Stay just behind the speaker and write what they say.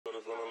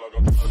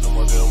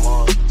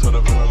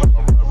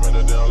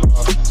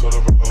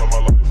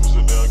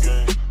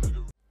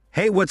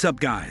what's up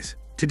guys?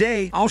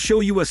 Today, I'll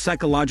show you a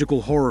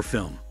psychological horror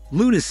film,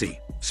 Lunacy.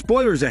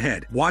 Spoilers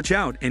ahead, watch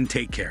out and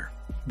take care.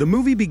 The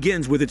movie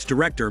begins with its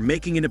director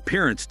making an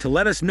appearance to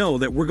let us know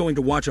that we're going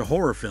to watch a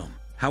horror film.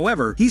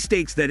 However, he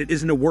states that it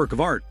isn't a work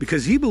of art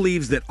because he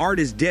believes that art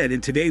is dead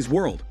in today's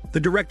world. The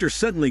director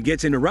suddenly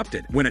gets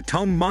interrupted when a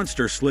tongue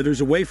monster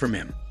slithers away from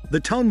him. The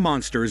tongue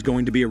monster is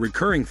going to be a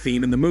recurring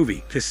theme in the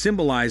movie to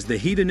symbolize the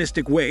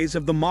hedonistic ways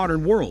of the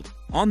modern world.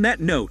 On that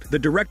note, the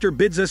director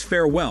bids us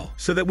farewell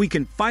so that we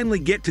can finally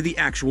get to the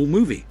actual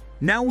movie.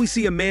 Now we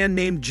see a man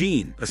named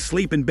Gene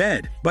asleep in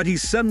bed, but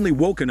he's suddenly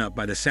woken up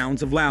by the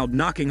sounds of loud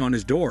knocking on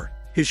his door.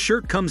 His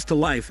shirt comes to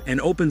life and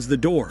opens the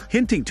door,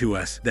 hinting to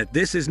us that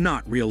this is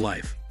not real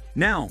life.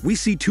 Now we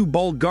see two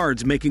bald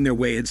guards making their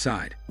way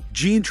inside.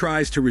 Gene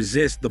tries to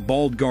resist the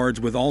bald guards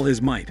with all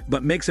his might,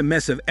 but makes a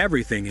mess of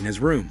everything in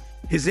his room.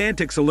 His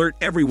antics alert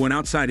everyone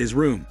outside his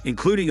room,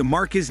 including a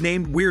Marcus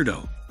named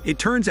Weirdo. It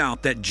turns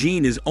out that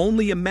Gene is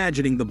only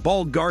imagining the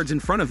bald guards in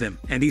front of him,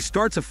 and he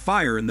starts a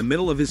fire in the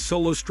middle of his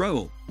solo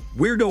struggle.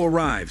 Weirdo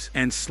arrives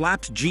and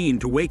slaps Gene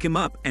to wake him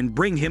up and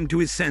bring him to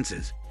his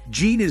senses.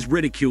 Gene is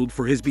ridiculed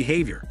for his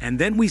behavior, and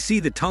then we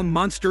see the tongue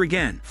monster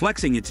again,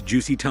 flexing its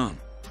juicy tongue.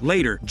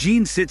 Later,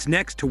 Gene sits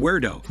next to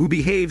Weirdo, who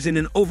behaves in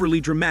an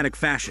overly dramatic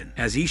fashion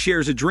as he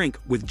shares a drink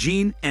with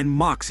Gene and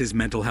mocks his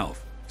mental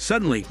health.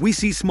 Suddenly, we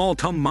see small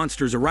tongue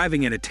monsters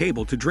arriving at a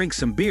table to drink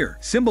some beer,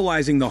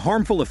 symbolizing the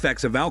harmful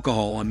effects of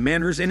alcohol on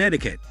manners and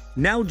etiquette.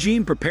 Now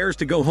Gene prepares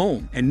to go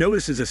home and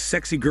notices a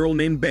sexy girl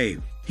named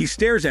Babe. He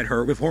stares at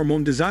her with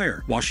hormone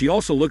desire, while she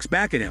also looks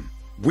back at him.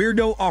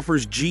 Weirdo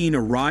offers Gene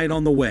a ride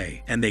on the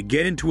way, and they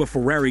get into a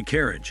Ferrari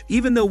carriage,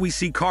 even though we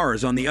see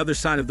cars on the other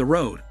side of the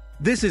road.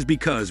 This is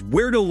because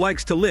Weirdo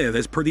likes to live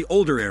as per the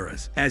older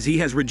eras, as he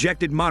has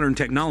rejected modern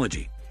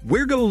technology.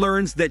 Weirdo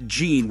learns that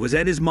Gene was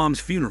at his mom's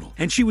funeral,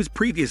 and she was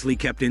previously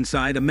kept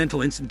inside a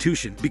mental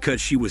institution because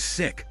she was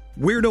sick.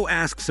 Weirdo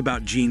asks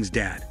about Gene's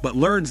dad, but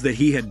learns that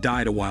he had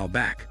died a while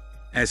back.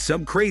 As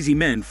some crazy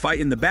men fight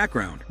in the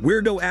background,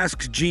 Weirdo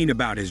asks Gene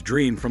about his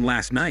dream from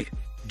last night.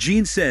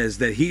 Gene says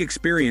that he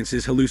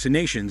experiences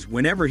hallucinations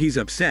whenever he's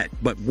upset,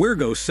 but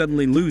Weirdo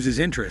suddenly loses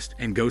interest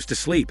and goes to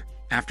sleep.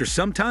 After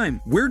some time,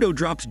 Weirdo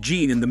drops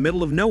Gene in the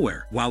middle of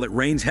nowhere while it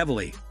rains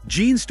heavily.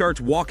 Gene starts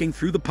walking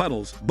through the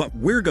puddles, but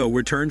Weirdo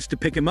returns to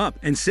pick him up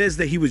and says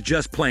that he was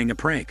just playing a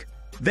prank.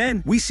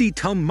 Then, we see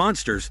tongue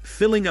monsters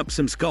filling up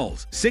some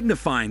skulls,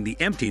 signifying the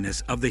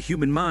emptiness of the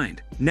human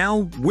mind.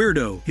 Now,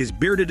 Weirdo, his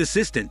bearded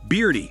assistant,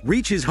 Beardy,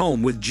 reaches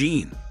home with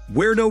Gene.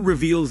 Weirdo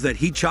reveals that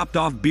he chopped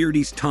off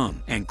Beardy's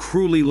tongue and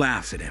cruelly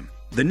laughs at him.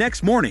 The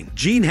next morning,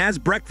 Gene has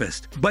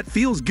breakfast, but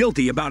feels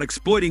guilty about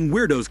exploiting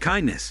Weirdo's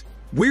kindness.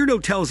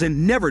 Weirdo tells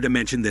him never to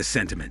mention this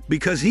sentiment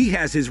because he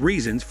has his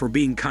reasons for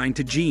being kind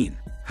to Gene.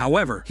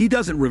 However, he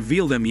doesn't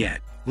reveal them yet.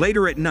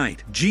 Later at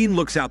night, Gene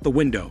looks out the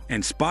window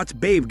and spots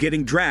Babe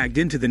getting dragged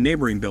into the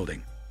neighboring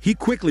building. He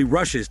quickly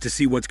rushes to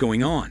see what's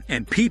going on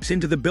and peeps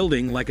into the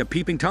building like a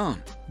peeping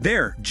Tom.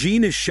 There,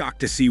 Gene is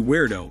shocked to see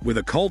Weirdo with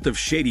a cult of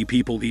shady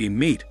people eating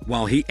meat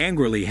while he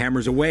angrily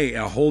hammers away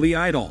a holy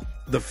idol.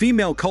 The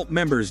female cult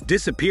members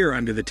disappear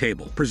under the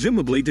table,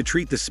 presumably to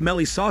treat the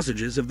smelly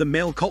sausages of the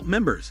male cult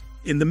members.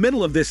 In the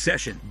middle of this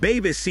session,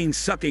 Babe is seen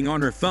sucking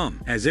on her thumb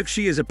as if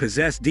she is a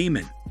possessed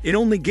demon. It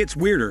only gets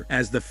weirder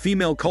as the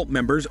female cult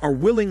members are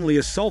willingly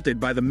assaulted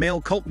by the male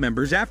cult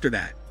members after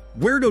that.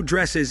 Weirdo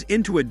dresses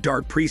into a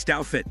dark priest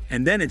outfit,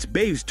 and then it's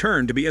Babe's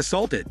turn to be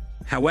assaulted.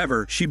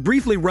 However, she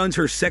briefly runs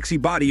her sexy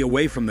body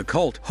away from the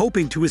cult,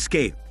 hoping to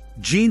escape.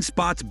 Gene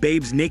spots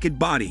Babe's naked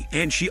body,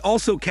 and she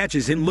also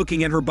catches him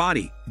looking at her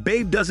body.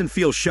 Babe doesn't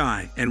feel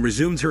shy and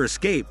resumes her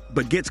escape,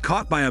 but gets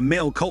caught by a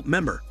male cult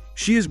member.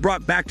 She is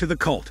brought back to the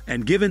cult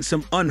and given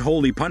some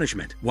unholy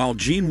punishment, while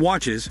Gene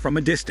watches from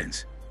a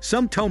distance.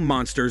 Some tongue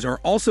monsters are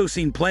also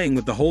seen playing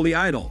with the holy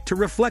idol to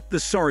reflect the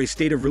sorry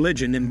state of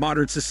religion in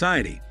modern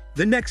society.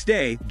 The next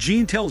day,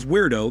 Gene tells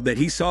Weirdo that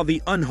he saw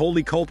the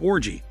unholy cult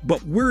orgy,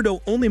 but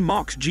Weirdo only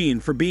mocks Gene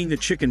for being a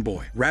chicken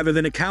boy rather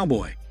than a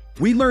cowboy.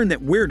 We learn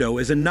that Weirdo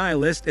is a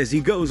nihilist as he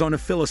goes on a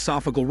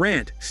philosophical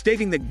rant,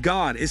 stating that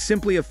God is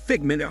simply a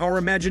figment of our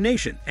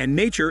imagination, and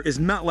nature is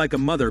not like a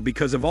mother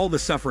because of all the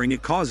suffering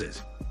it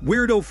causes.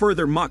 Weirdo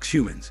further mocks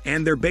humans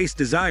and their base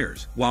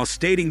desires, while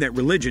stating that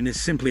religion is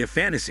simply a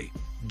fantasy.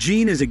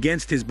 Gene is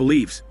against his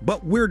beliefs,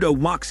 but Weirdo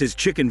mocks his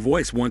chicken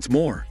voice once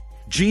more.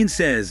 Gene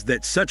says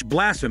that such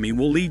blasphemy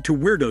will lead to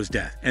Weirdo's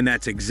death, and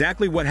that's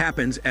exactly what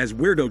happens as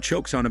Weirdo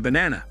chokes on a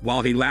banana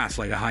while he laughs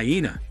like a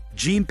hyena.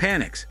 Gene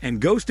panics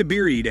and goes to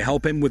Beardy to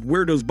help him with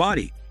Weirdo's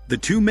body. The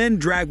two men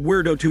drag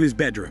Weirdo to his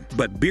bedroom,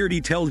 but Beardy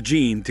tells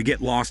Gene to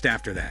get lost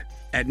after that.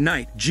 At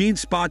night, Gene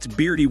spots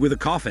Beardy with a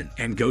coffin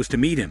and goes to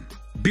meet him.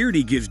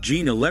 Beardy gives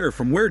Gene a letter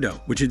from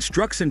Weirdo, which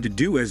instructs him to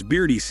do as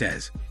Beardy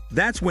says.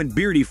 That's when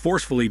Beardy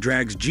forcefully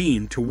drags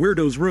Gene to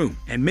Weirdo's room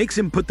and makes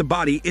him put the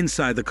body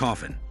inside the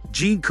coffin.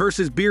 Gene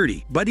curses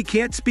Beardy, but he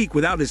can't speak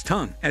without his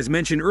tongue, as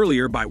mentioned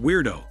earlier by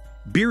Weirdo.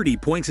 Beardy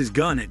points his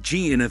gun at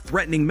Gene in a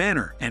threatening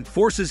manner and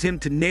forces him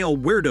to nail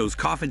Weirdo's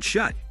coffin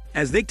shut.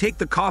 As they take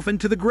the coffin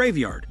to the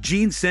graveyard,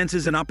 Gene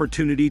senses an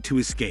opportunity to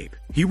escape.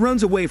 He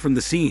runs away from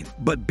the scene,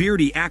 but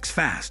Beardy acts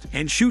fast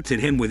and shoots at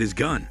him with his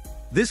gun.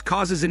 This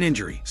causes an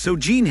injury, so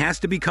Gene has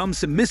to become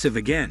submissive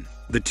again.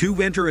 The two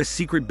enter a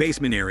secret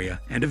basement area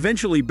and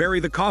eventually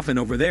bury the coffin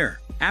over there.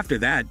 After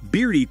that,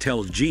 Beardy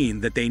tells Gene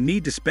that they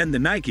need to spend the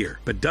night here,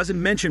 but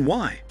doesn't mention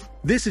why.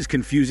 This is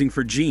confusing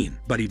for Gene,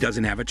 but he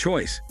doesn't have a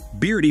choice.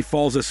 Beardy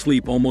falls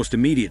asleep almost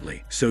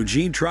immediately, so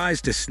Gene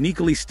tries to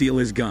sneakily steal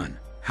his gun.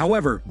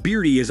 However,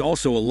 Beardy is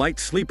also a light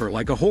sleeper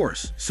like a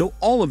horse, so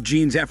all of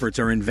Gene's efforts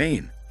are in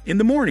vain. In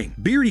the morning,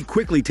 Beardy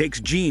quickly takes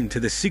Gene to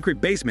the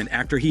secret basement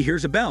after he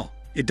hears a bell.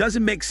 It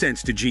doesn't make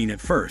sense to Gene at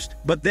first,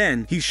 but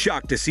then he's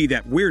shocked to see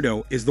that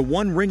Weirdo is the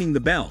one ringing the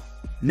bell.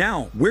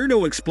 Now,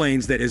 Weirdo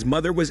explains that his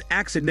mother was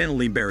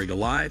accidentally buried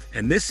alive,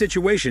 and this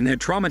situation had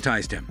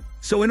traumatized him.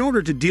 So in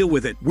order to deal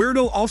with it,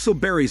 Weirdo also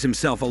buries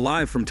himself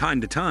alive from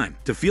time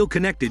to feel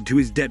connected to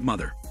his dead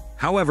mother.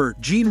 However,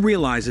 Gene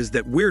realizes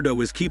that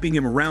Weirdo is keeping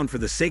him around for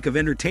the sake of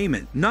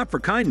entertainment, not for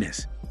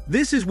kindness.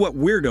 This is what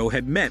Weirdo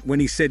had meant when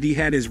he said he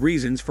had his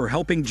reasons for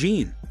helping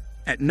Gene.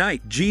 At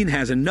night, Gene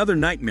has another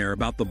nightmare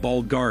about the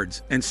bald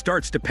guards and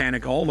starts to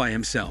panic all by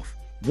himself.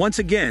 Once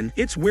again,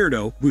 it's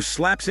Weirdo who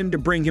slaps him to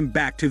bring him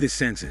back to his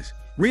senses.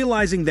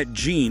 Realizing that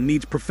Gene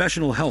needs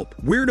professional help,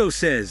 Weirdo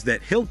says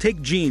that he'll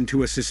take Gene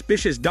to a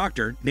suspicious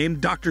doctor named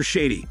Dr.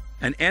 Shady.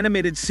 An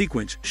animated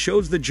sequence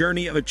shows the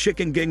journey of a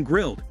chicken getting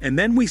grilled, and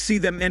then we see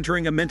them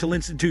entering a mental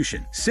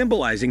institution,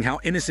 symbolizing how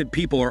innocent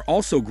people are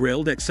also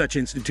grilled at such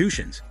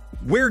institutions.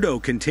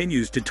 Weirdo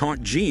continues to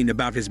taunt Gene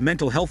about his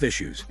mental health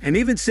issues, and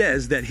even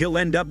says that he'll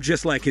end up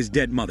just like his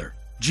dead mother.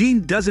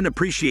 Gene doesn't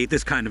appreciate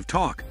this kind of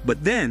talk,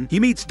 but then he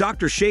meets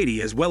Dr.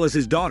 Shady as well as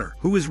his daughter,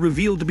 who is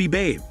revealed to be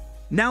Babe.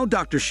 Now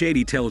Dr.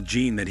 Shady tells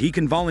Gene that he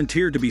can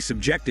volunteer to be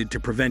subjected to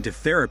preventive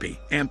therapy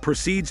and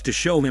proceeds to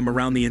show him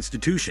around the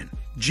institution.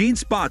 Gene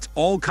spots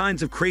all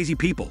kinds of crazy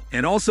people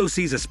and also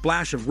sees a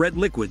splash of red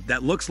liquid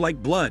that looks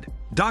like blood.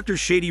 Dr.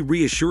 Shady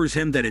reassures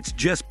him that it's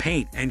just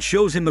paint and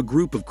shows him a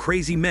group of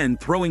crazy men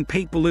throwing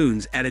paint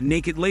balloons at a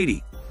naked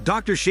lady.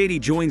 Dr. Shady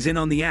joins in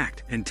on the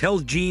act and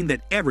tells Gene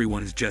that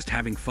everyone is just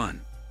having fun.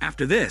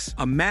 After this,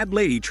 a mad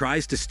lady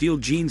tries to steal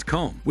Gene's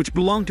comb, which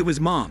belonged to his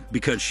mom,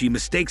 because she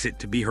mistakes it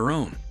to be her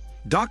own.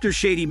 Dr.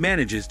 Shady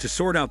manages to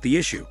sort out the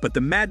issue, but the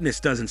madness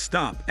doesn't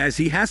stop as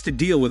he has to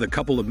deal with a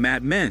couple of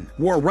mad men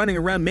who are running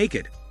around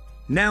naked.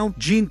 Now,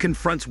 Gene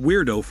confronts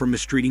Weirdo for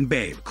mistreating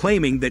Babe,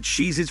 claiming that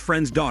she's his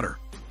friend's daughter.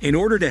 In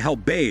order to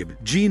help Babe,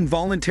 Gene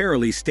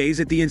voluntarily stays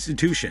at the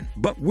institution,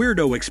 but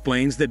Weirdo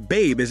explains that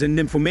Babe is a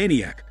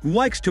nymphomaniac who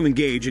likes to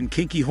engage in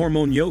kinky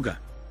hormone yoga.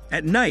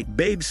 At night,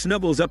 Babe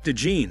snuggles up to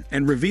Gene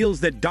and reveals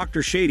that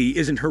Dr. Shady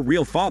isn't her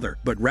real father,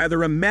 but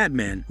rather a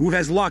madman who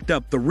has locked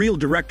up the real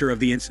director of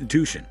the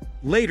institution.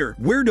 Later,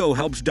 Weirdo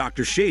helps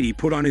Dr. Shady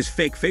put on his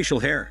fake facial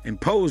hair and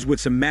pose with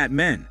some mad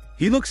men.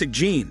 He looks at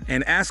Gene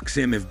and asks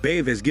him if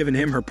Babe has given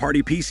him her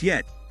party piece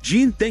yet.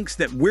 Gene thinks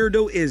that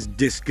Weirdo is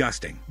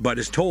disgusting, but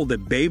is told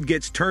that Babe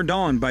gets turned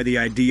on by the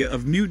idea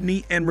of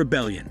mutiny and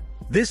rebellion.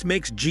 This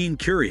makes Gene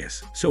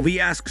curious, so he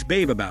asks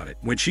Babe about it.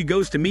 When she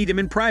goes to meet him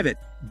in private,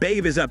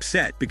 Babe is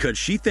upset because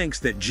she thinks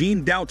that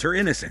Gene doubts her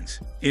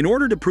innocence. In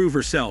order to prove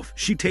herself,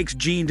 she takes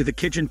Gene to the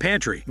kitchen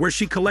pantry, where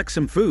she collects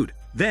some food.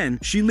 Then,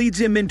 she leads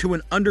him into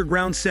an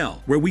underground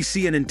cell, where we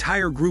see an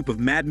entire group of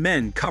mad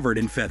men covered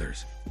in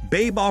feathers.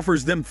 Babe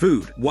offers them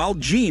food, while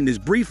Gene is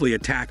briefly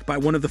attacked by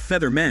one of the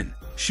feather men.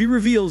 She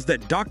reveals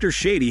that Dr.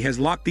 Shady has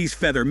locked these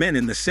feather men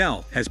in the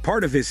cell as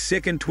part of his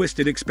sick and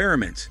twisted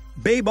experiments.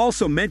 Babe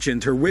also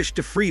mentions her wish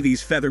to free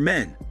these feather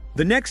men.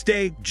 The next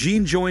day,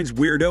 Gene joins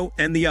Weirdo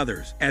and the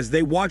others as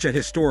they watch a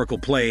historical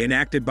play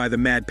enacted by the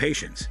mad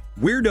patients.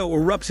 Weirdo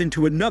erupts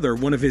into another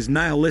one of his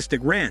nihilistic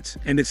rants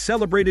and is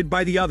celebrated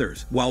by the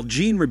others, while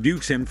Gene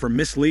rebukes him for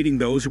misleading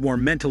those who are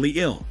mentally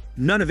ill.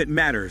 None of it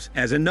matters,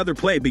 as another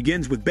play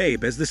begins with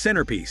Babe as the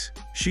centerpiece.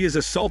 She is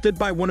assaulted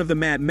by one of the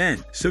mad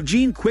men, so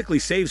Gene quickly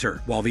saves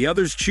her, while the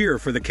others cheer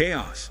for the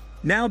chaos.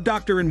 Now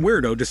Doctor and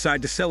Weirdo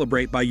decide to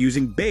celebrate by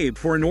using Babe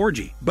for an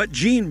orgy, but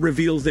Gene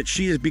reveals that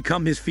she has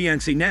become his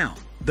fiancée now.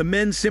 The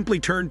men simply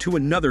turn to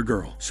another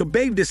girl, so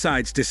Babe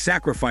decides to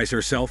sacrifice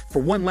herself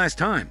for one last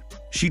time.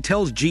 She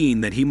tells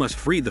Gene that he must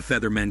free the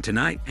Feathermen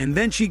tonight, and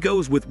then she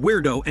goes with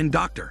Weirdo and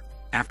Doctor.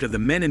 After the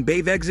men and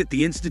Babe exit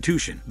the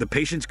institution, the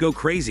patients go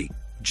crazy.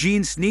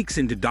 Gene sneaks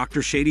into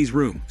Dr. Shady's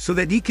room so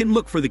that he can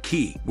look for the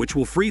key, which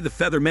will free the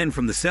Feathermen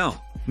from the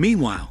cell.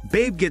 Meanwhile,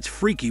 Babe gets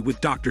freaky with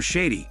Dr.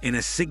 Shady in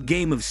a sick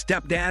game of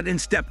stepdad and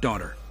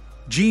stepdaughter.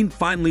 Gene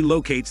finally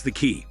locates the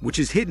key, which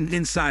is hidden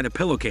inside a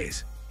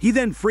pillowcase. He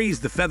then frees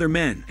the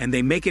Feathermen, and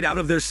they make it out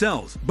of their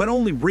cells, but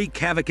only wreak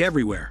havoc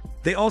everywhere.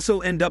 They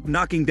also end up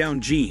knocking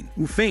down Gene,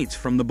 who faints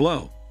from the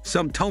blow.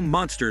 Some tome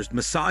monsters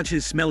massage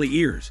his smelly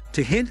ears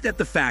to hint at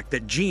the fact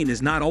that Gene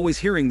is not always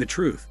hearing the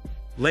truth.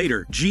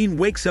 Later, Gene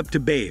wakes up to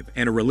Babe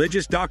and a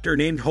religious doctor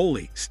named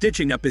Holy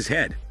stitching up his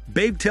head.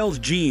 Babe tells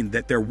Gene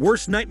that their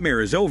worst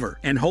nightmare is over,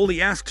 and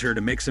Holy asks her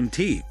to make some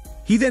tea.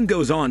 He then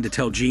goes on to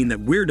tell Gene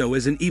that Weirdo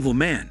is an evil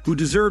man who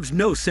deserves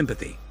no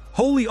sympathy.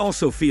 Holy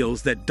also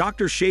feels that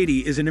Dr.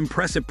 Shady is an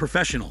impressive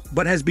professional,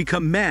 but has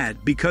become mad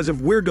because of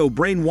Weirdo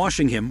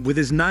brainwashing him with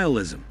his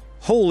nihilism.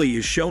 Holy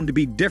is shown to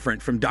be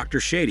different from Dr.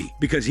 Shady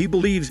because he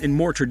believes in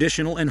more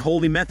traditional and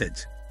holy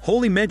methods.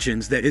 Holy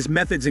mentions that his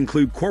methods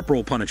include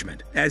corporal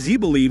punishment, as he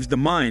believes the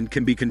mind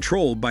can be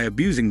controlled by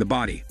abusing the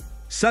body.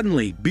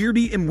 Suddenly,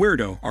 Beardy and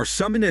Weirdo are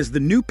summoned as the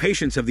new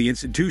patients of the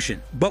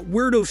institution, but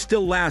Weirdo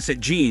still laughs at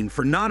Gene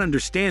for not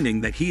understanding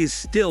that he is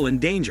still in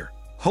danger.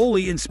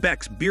 Holy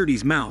inspects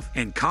Beardy's mouth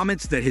and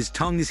comments that his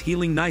tongue is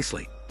healing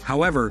nicely.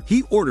 However,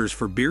 he orders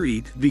for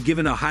Beardy to be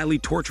given a highly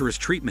torturous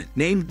treatment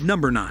named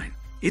Number 9.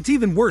 It's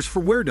even worse for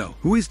Weirdo,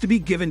 who is to be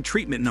given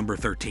treatment number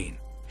 13.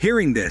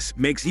 Hearing this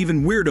makes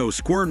even Weirdo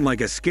squirm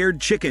like a scared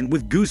chicken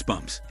with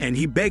goosebumps, and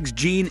he begs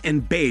Gene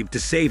and Babe to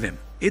save him.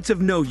 It's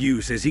of no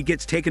use as he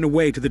gets taken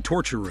away to the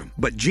torture room,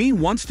 but Gene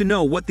wants to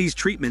know what these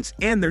treatments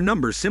and their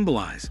numbers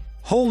symbolize.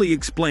 Holy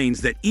explains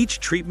that each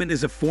treatment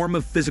is a form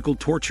of physical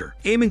torture,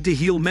 aiming to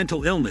heal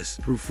mental illness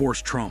through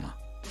forced trauma.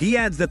 He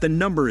adds that the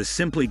number is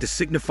simply to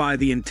signify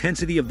the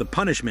intensity of the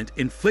punishment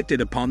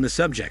inflicted upon the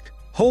subject.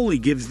 Holy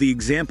gives the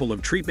example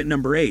of treatment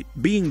number 8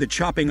 being the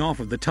chopping off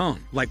of the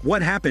tongue, like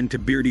what happened to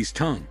Beardy's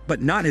tongue,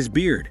 but not his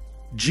beard.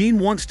 Gene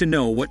wants to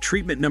know what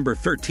treatment number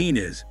 13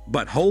 is,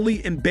 but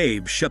Holy and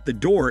Babe shut the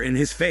door in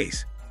his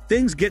face.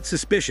 Things get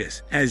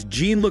suspicious as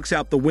Gene looks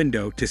out the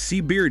window to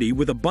see Beardy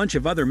with a bunch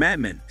of other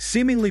madmen,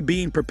 seemingly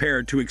being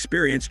prepared to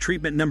experience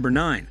treatment number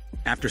 9.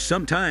 After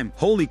some time,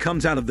 Holy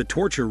comes out of the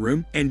torture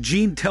room and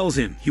Gene tells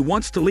him he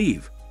wants to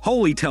leave.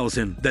 Holy tells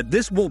him that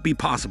this won't be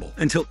possible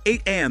until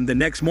 8 a.m. the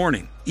next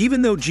morning,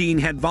 even though Gene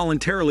had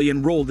voluntarily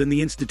enrolled in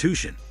the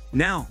institution.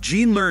 Now,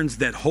 Gene learns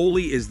that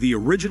Holy is the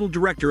original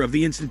director of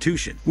the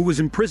institution, who was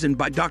imprisoned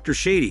by Dr.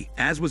 Shady,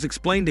 as was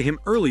explained to him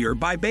earlier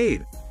by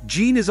Babe.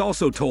 Gene is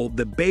also told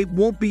that Babe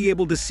won't be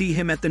able to see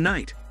him at the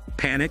night.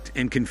 Panicked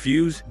and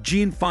confused,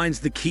 Gene finds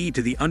the key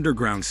to the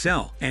underground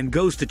cell and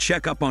goes to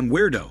check up on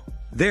Weirdo.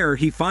 There,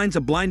 he finds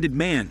a blinded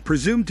man,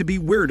 presumed to be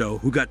Weirdo,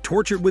 who got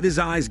tortured with his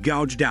eyes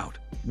gouged out.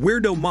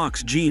 Weirdo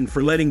mocks Gene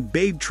for letting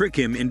Babe trick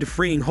him into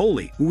freeing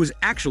Holy, who was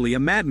actually a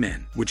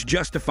madman, which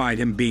justified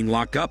him being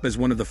locked up as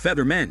one of the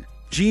Feather Men.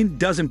 Gene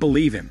doesn't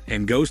believe him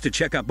and goes to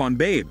check up on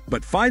Babe,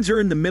 but finds her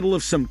in the middle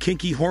of some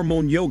kinky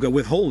hormone yoga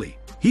with Holy.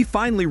 He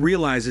finally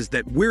realizes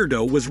that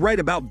Weirdo was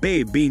right about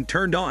Babe being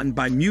turned on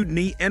by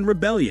mutiny and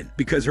rebellion,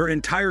 because her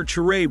entire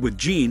charade with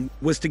Gene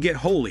was to get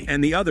Holy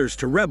and the others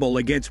to rebel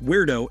against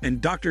Weirdo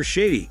and Dr.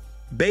 Shady.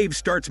 Babe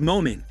starts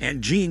moaning,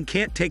 and Gene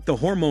can't take the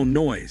hormone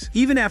noise,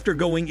 even after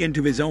going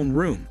into his own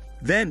room.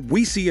 Then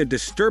we see a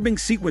disturbing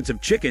sequence of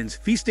chickens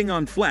feasting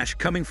on flesh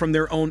coming from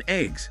their own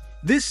eggs.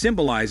 This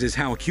symbolizes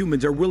how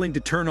humans are willing to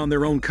turn on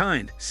their own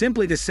kind,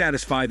 simply to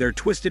satisfy their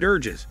twisted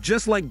urges,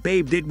 just like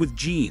Babe did with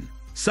Gene.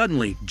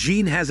 Suddenly,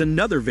 Gene has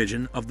another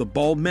vision of the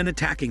bald men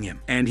attacking him,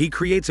 and he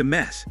creates a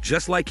mess,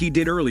 just like he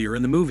did earlier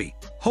in the movie.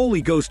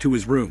 Holy goes to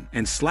his room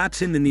and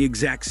slaps him in the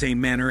exact same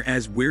manner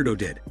as Weirdo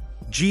did.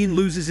 Gene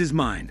loses his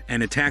mind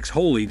and attacks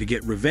Holy to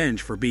get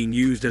revenge for being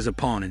used as a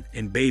pawn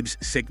in Babe's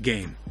sick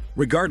game.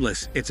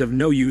 Regardless, it's of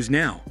no use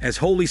now, as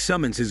Holy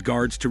summons his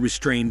guards to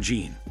restrain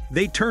Gene.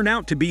 They turn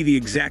out to be the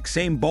exact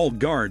same bald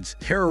guards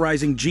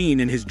terrorizing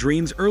Gene in his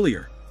dreams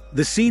earlier.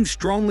 The scene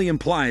strongly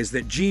implies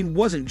that Gene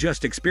wasn't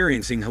just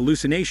experiencing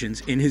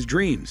hallucinations in his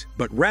dreams,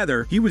 but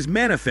rather he was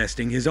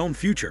manifesting his own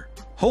future.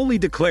 Holy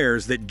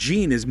declares that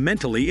Gene is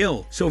mentally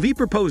ill, so he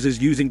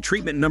proposes using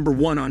treatment number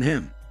 1 on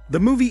him. The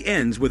movie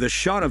ends with a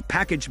shot of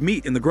packaged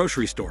meat in the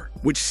grocery store,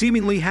 which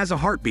seemingly has a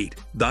heartbeat,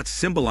 thus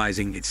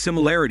symbolizing its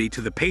similarity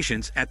to the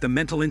patients at the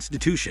mental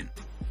institution.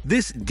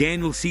 This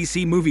Daniel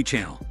CC Movie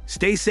Channel.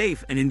 Stay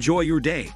safe and enjoy your day.